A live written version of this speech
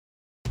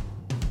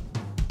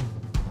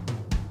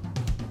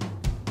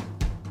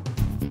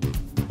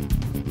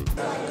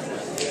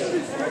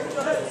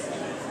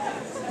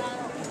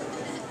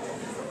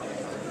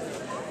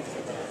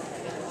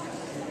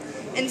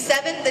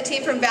7th, the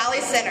team from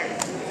Valley Center.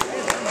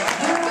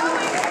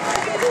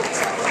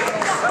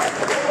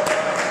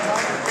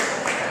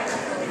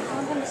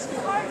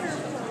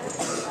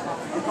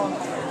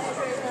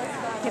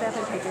 Get up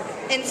and take it.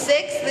 In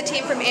 6th, the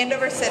team from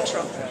Andover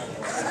Central.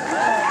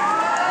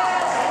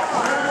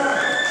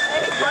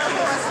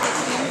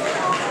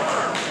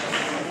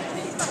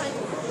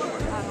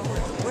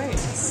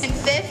 In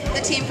 5th,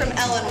 the team from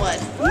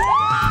ELLINWOod.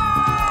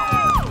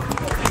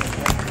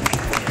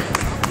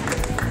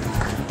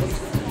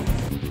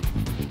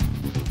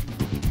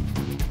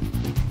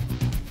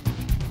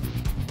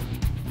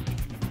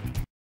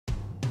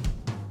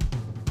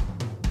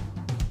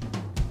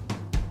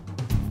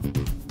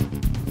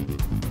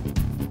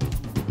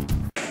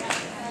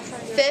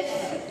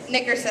 Fifth,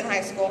 Nickerson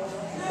High School.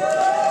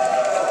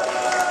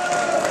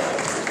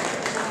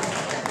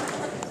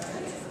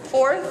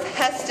 Fourth,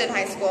 Heston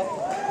High School.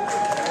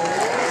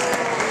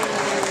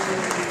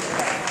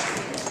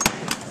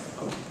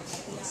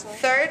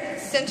 Third,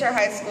 Center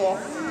High School.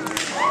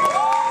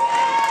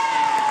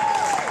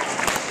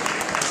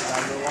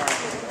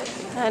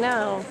 I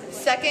know.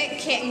 Second,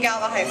 Canton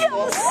Galva High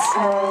School.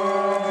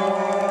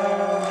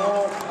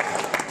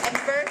 And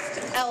first,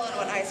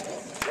 ELLINWOOD High School.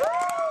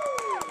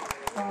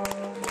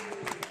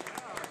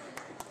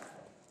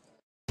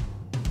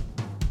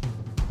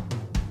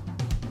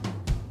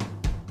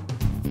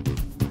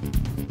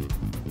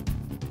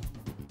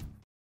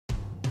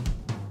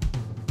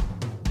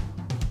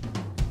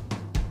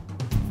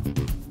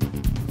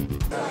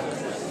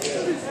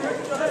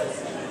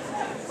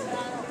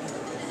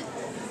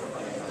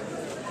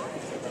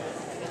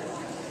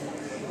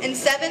 In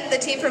 7th, the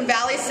team from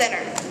Valley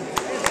Center.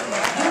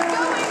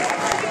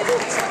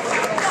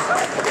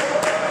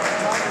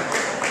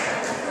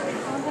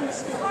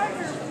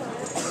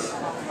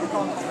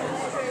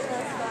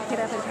 Get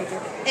up and take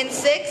it. In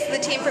 6th, the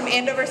team from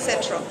Andover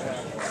Central.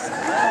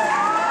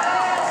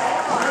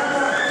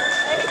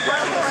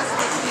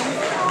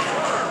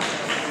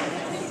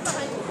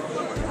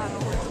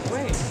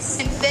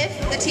 In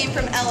 5th, the team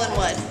from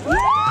ELLINWOod.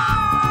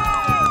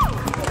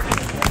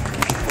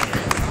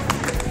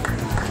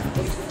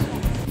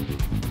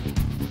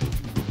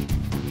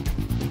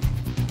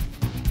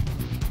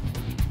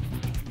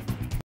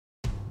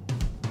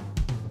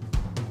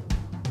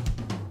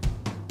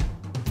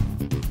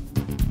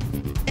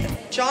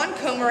 John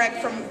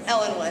Komarek from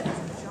ELLINWOod.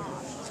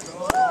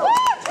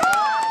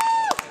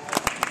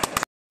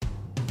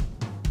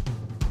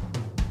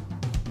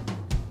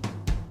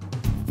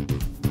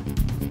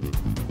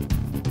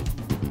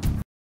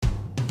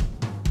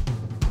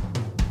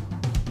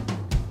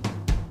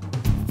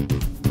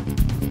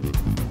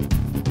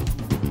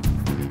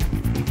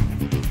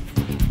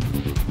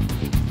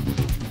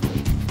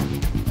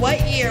 What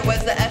year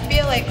was the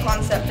FBLA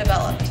concept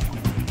developed?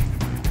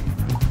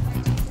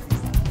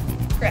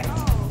 Correct.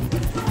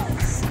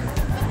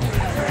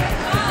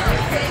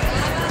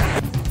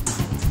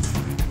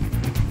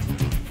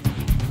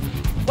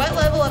 What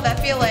level of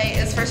FBLA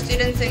is for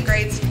students in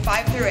grades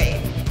 5 through 8?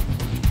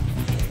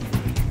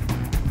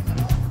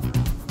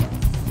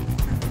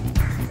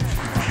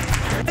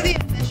 What are the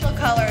official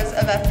colors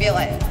of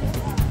FBLA?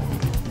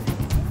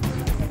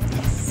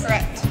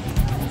 Correct.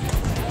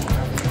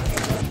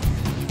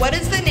 What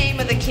is the name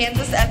of the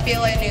Kansas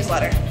FBLA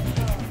newsletter?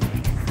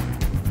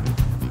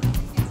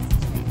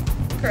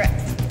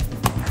 Correct.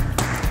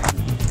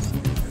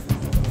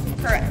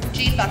 Correct.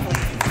 Gene Buckley.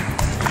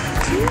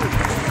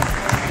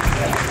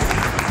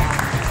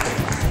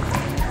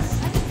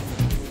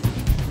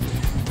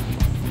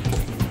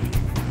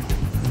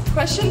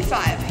 Question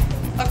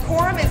 5. A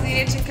quorum is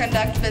needed to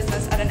conduct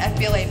business at an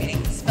FBLA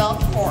meeting. Spell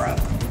quorum.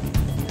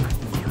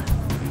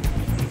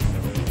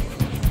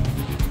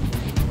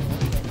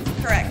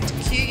 Correct.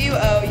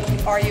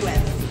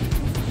 Q-U-O-R-U-M.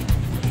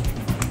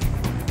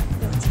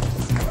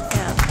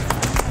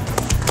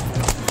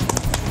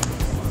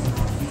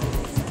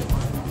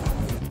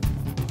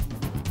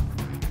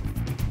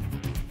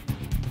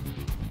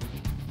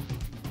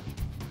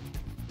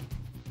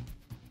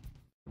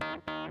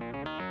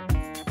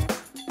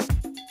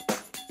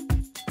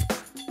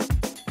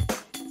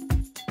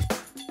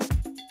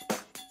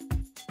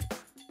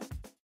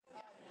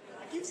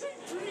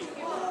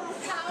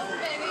 How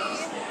many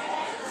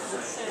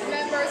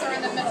members are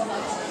in the middle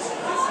level?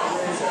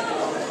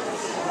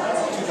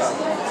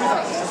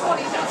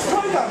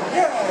 20,000.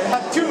 Yeah, I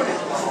have 2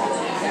 minutes.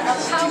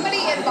 How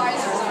many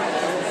advisors are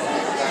there?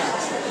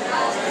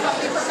 How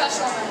many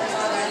professional members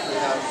are there?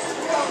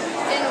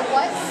 In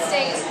what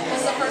state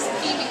was the first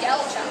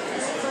PBL chapter?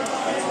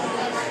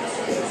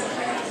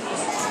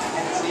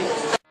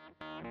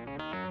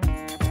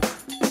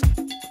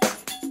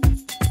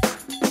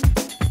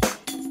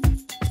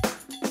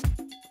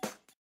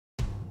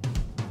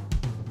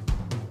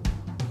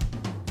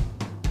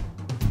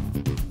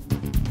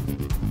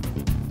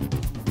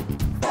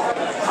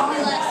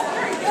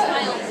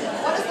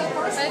 What is the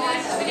first line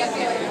of the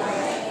FBLA?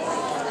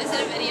 Is it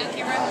a video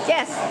camera?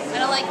 Yes. I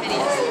don't like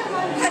videos.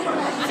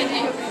 I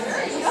do.